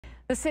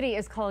The city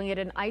is calling it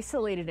an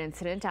isolated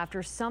incident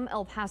after some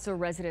El Paso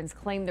residents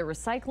claim their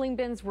recycling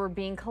bins were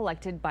being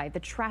collected by the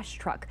trash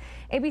truck.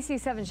 ABC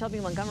 7 Shelby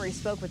Montgomery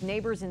spoke with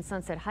neighbors in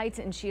Sunset Heights,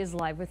 and she is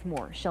live with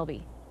more.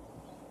 Shelby.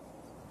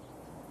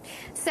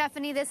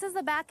 Stephanie, this is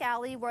the back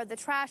alley where the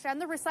trash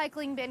and the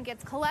recycling bin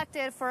gets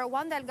collected for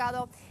Juan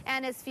Delgado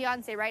and his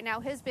fiance. Right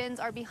now, his bins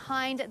are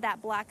behind that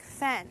black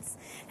fence.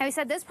 Now, he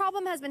said this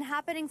problem has been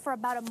happening for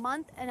about a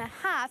month and a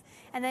half,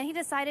 and then he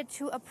decided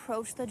to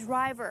approach the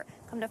driver.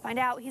 Come to find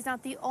out, he's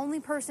not the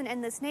only person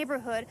in this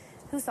neighborhood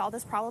who saw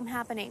this problem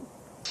happening.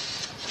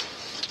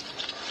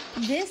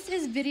 This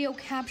is video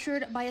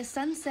captured by a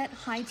Sunset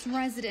Heights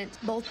resident,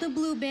 both the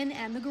blue bin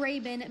and the gray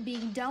bin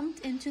being dumped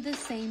into the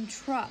same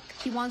truck.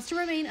 He wants to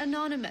remain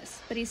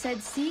anonymous, but he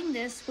said seeing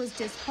this was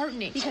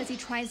disheartening because he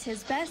tries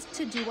his best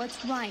to do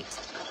what's right.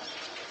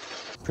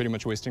 Pretty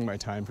much wasting my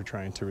time for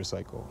trying to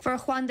recycle. For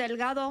Juan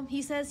Delgado,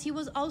 he says he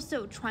was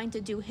also trying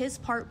to do his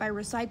part by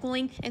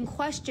recycling and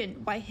questioned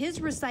why his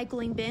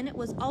recycling bin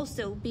was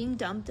also being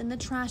dumped in the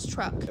trash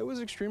truck. It was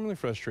extremely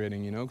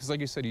frustrating, because like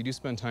you said, you do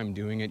spend time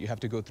doing it. You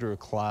have to go through a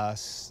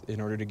class in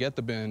order to get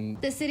the bin.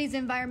 The city's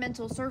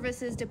Environmental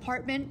Services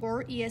Department,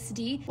 or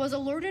ESD, was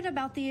alerted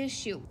about the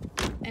issue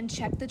and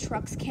checked the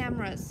truck's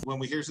cameras. When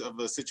we hear of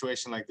a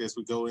situation like this,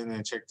 we go in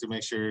and check to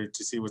make sure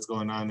to see what's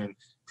going on and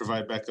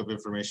provide backup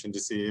information to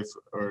see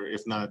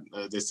if not,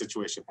 this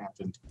situation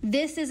happened.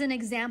 This is an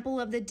example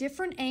of the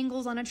different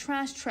angles on a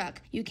trash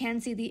truck. You can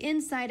see the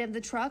inside of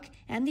the truck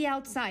and the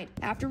outside.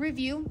 After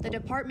review, the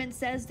department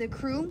says the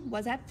crew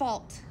was at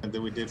fault. And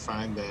then we did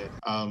find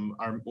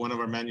that one of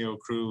our manual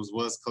crews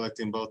was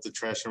collecting both the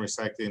trash and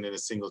recycling in a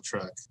single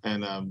truck.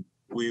 And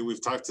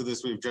we've talked to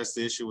this, we've addressed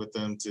the issue with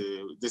them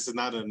this is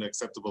not an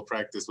acceptable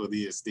practice with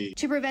ESD.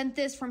 To prevent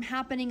this from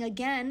happening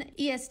again,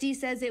 ESD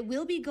says it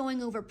will be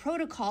going over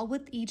protocol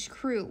with each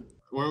crew.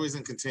 We're always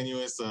in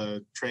continuous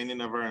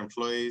training of our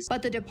employees.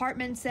 But the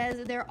department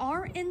says there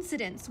are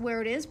incidents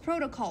where it is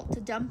protocol to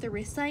dump the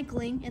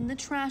recycling in the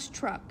trash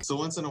truck. So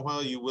once in a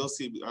while, you will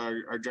see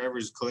our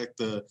drivers collect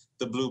the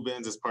blue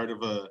bins as part of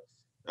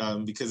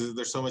because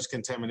there's so much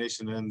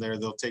contamination in there,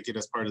 they'll take it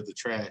as part of the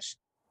trash.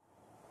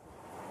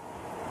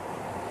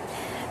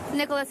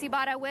 Nicholas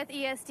Ibarra with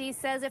ESD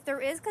says if there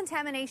is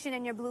contamination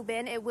in your blue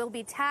bin, it will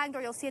be tagged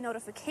or you'll see a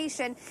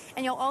notification,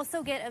 and you'll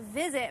also get a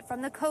visit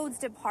from the codes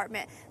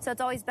department. So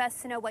it's always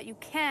best to know what you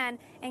can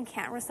and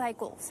can't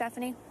recycle.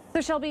 Stephanie?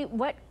 So Shelby,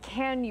 what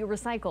can you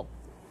recycle?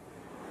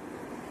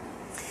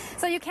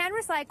 So you can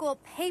recycle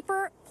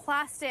paper,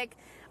 plastic,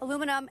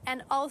 aluminum,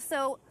 and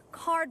also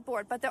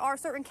cardboard, but there are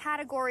certain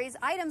categories,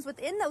 items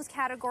within those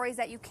categories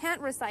that you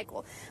can't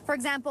recycle. For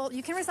example,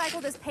 you can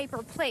recycle this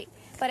paper plate,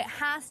 but it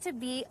has to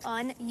be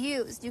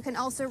unused. You can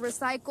also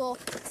recycle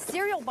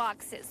cereal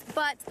boxes,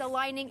 but the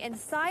lining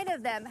inside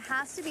of them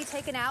has to be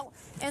taken out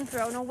and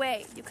thrown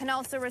away. You can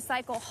also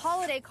recycle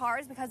holiday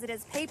cards because it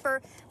is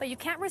paper, but you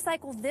can't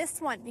recycle this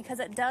one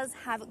because it does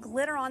have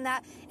glitter on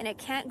that and it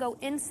can't go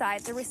inside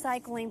the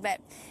recycling bin.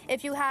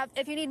 If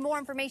you need more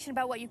information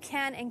about what you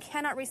can and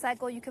cannot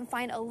recycle, you can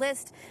find a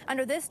list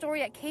under this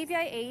story at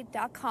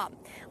kvia.com.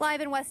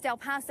 Live in West El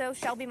Paso,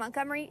 Shelby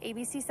Montgomery,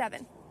 ABC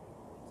 7.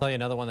 Tell you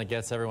another one that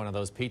gets every one of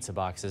those pizza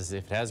boxes.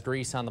 If it has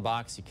grease on the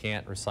box, you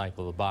can't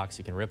recycle the box.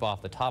 You can rip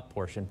off the top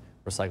portion,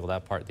 recycle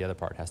that part. The other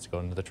part has to go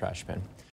into the trash bin.